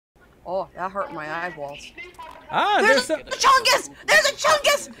Oh, that hurt my eyeballs. Ah, there's a Chungus! There's a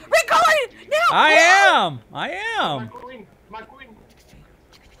Chungus! Record now! I am. My queen.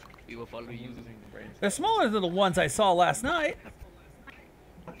 We will follow you. They're smaller than the ones I saw last night.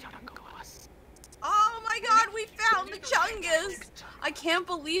 Oh my god, we found the Chungus! I can't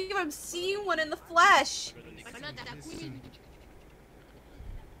believe I'm seeing one in the flesh.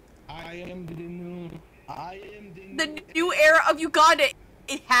 The new era of Uganda,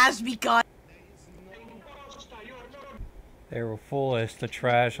 it has begun. They were foolish to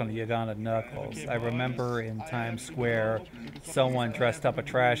trash on the Uganda Knuckles. I remember in Times Square, someone dressed up a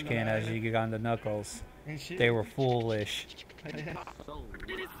trash can as Uganda Knuckles. They were foolish.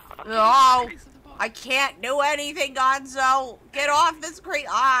 No, I can't do anything, Gonzo. Get off this crate.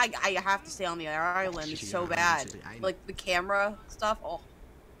 I have to stay on the island. It's so bad. Like the camera stuff. Oh.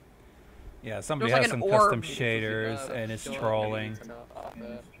 Yeah, somebody has some custom shaders and it's trolling.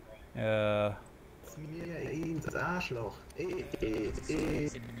 It's Arschloch.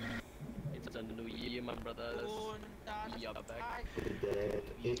 It's a new year, my brothers. We are back.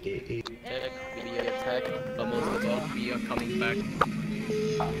 We attack, but most of all, we are coming back.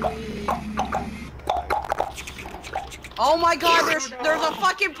 Oh my god, there's a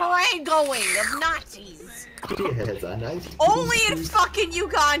fucking parade going of Nazis. Only in fucking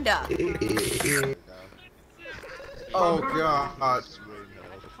Uganda. Oh god.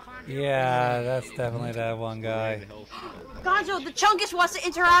 Yeah, that's definitely that one guy. Gonzo, the Chungus wants to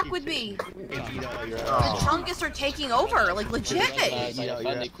interact with me. The Chungus are taking over, like legit. They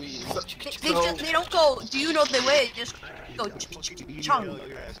don't go, do you know the way? They just go chung.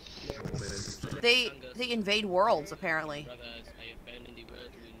 They invade worlds apparently.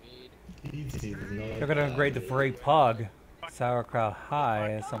 They're gonna invade the Free Pug. Sauerkraut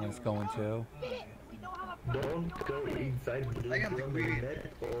High, as someone's going to. Don't go inside the net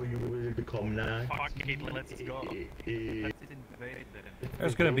or you will become Nazi. Let's go.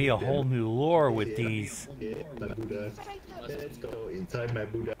 There's gonna be a whole new lore with these. My Buddha. Let's go inside my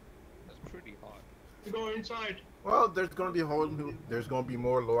Buddha. That's pretty hot. Go inside. Well, there's gonna be a whole new. There's gonna be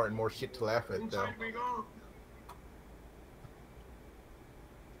more lore and more shit to laugh at, though.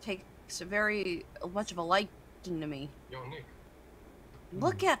 Takes very much of a liking to me.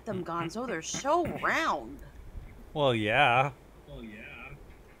 Look at them, Gonzo. They're so round. Well, yeah.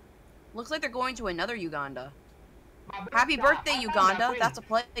 Looks like they're going to another Uganda. Happy birthday, Uganda. That's a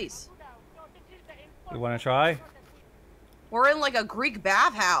place. You want to try? We're in like a Greek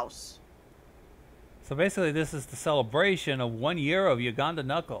bathhouse. So basically, this is the celebration of 1 year of Uganda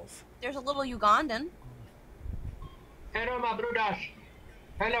Knuckles. There's a little Ugandan. Hello, my brothers.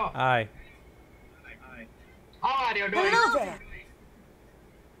 Hello. Hi. How are you doing? Hello there.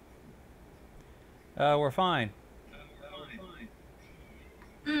 We're fine.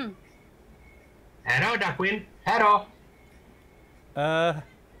 Hello, the queen. Hello. Can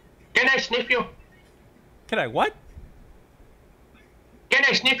I sniff you? Can I what? Can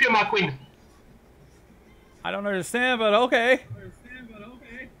I sniff you, my queen? I don't understand, but okay.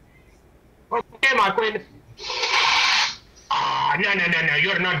 Okay, my queen. Ah, no,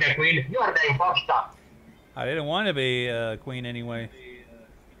 you're not the queen. You're the imposter. I didn't want to be queen anyway.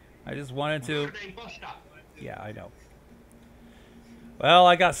 I just wanted to. You're the imposter. Yeah, I know. Well,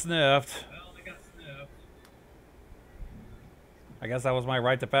 I got sniffed. I guess that was my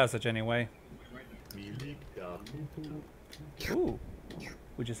rite of passage anyway. Ooh.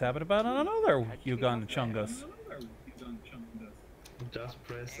 We just happened about another Uganda Chungus. Just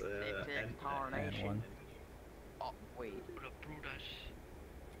press And one. Oh, wait.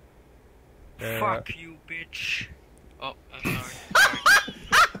 Fuck you, bitch. Oh, I'm sorry.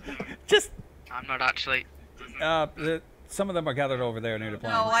 Just. I'm not actually. Some of them are gathered over there near the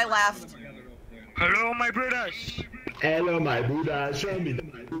plane. No, I left. Hello, my brothers. Hello, my Buddha. Show me the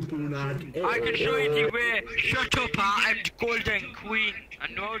Buddha. I can show you the way. Shut up, I'm the golden queen. I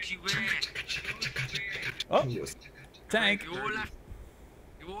know the way. Oh, tank. You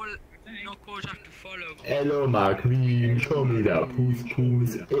all knuckles have to follow. Hello, my queen. Show me the poos.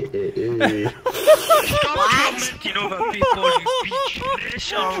 Stop commenting over people, you bitch.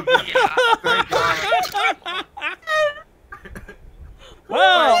 Listen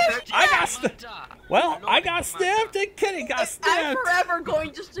to me. Well, I got sniffed and Kenny got I'm sniffed. forever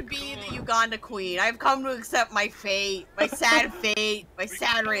going just to be the Uganda queen. I've come to accept my fate, my sad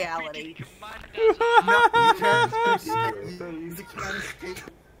reality.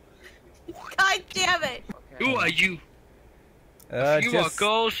 God damn it! Who are you? If you are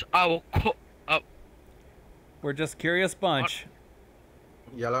girls, I will cut up. We're just curious bunch.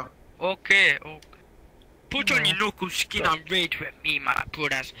 Yellow. Okay. Put on your knuckle skin and rage with me, my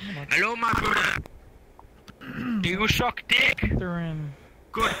brothers. Hello, my brother. Do you suck dick? They're in.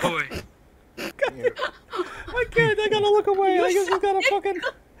 Good boy. I can't. I gotta look away. I just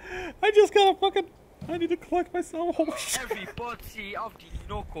gotta fucking. I need to collect myself. Holy shit. Everybody of the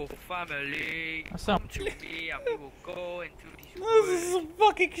Noko family, That's come not- to me and we will go into this This world. is some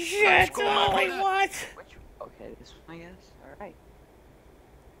fucking shit. go, Oh, my brother. what? Okay, this one, I guess. Alright.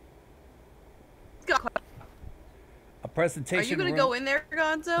 A presentation. Are you gonna room. go in there,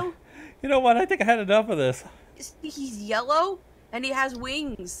 Gonzo? You know what? I think I had enough of this. He's yellow, and he has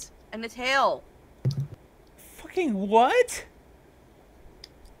wings and a tail. Fucking what?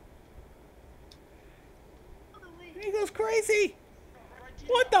 He goes crazy.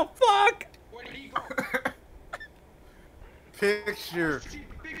 What the fuck? Picture.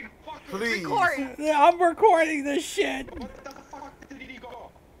 Please. Record. Yeah, I'm recording this shit.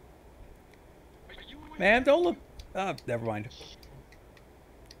 Man, don't look. Oh, never mind.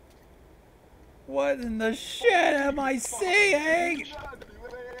 What in the shit am I seeing?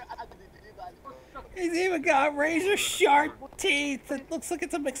 He's even got razor sharp teeth. It looks like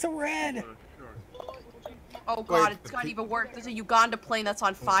it's a mix of red. Oh god, it's not even work. There's a Uganda plane that's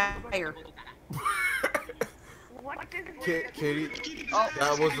on fire. Katie,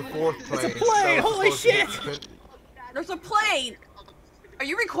 that was the fourth plane. It's a plane, That was holy supposed to be- shit. There's a plane! Are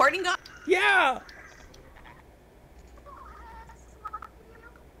you recording, guys? Yeah.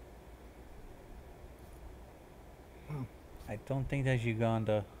 I don't think that's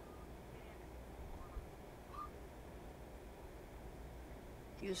Uganda.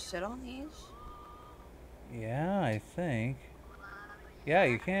 You sit on these? Yeah, I think. Yeah,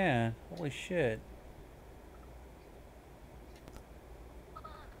 you can. Holy shit.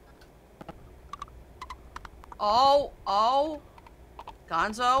 Oh.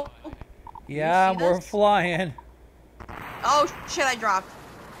 Gonzo? Yeah, see we're this? flying. Oh shit, I dropped.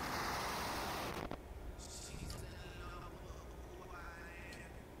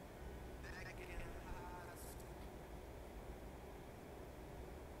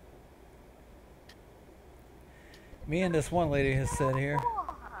 Me and this one lady has said here.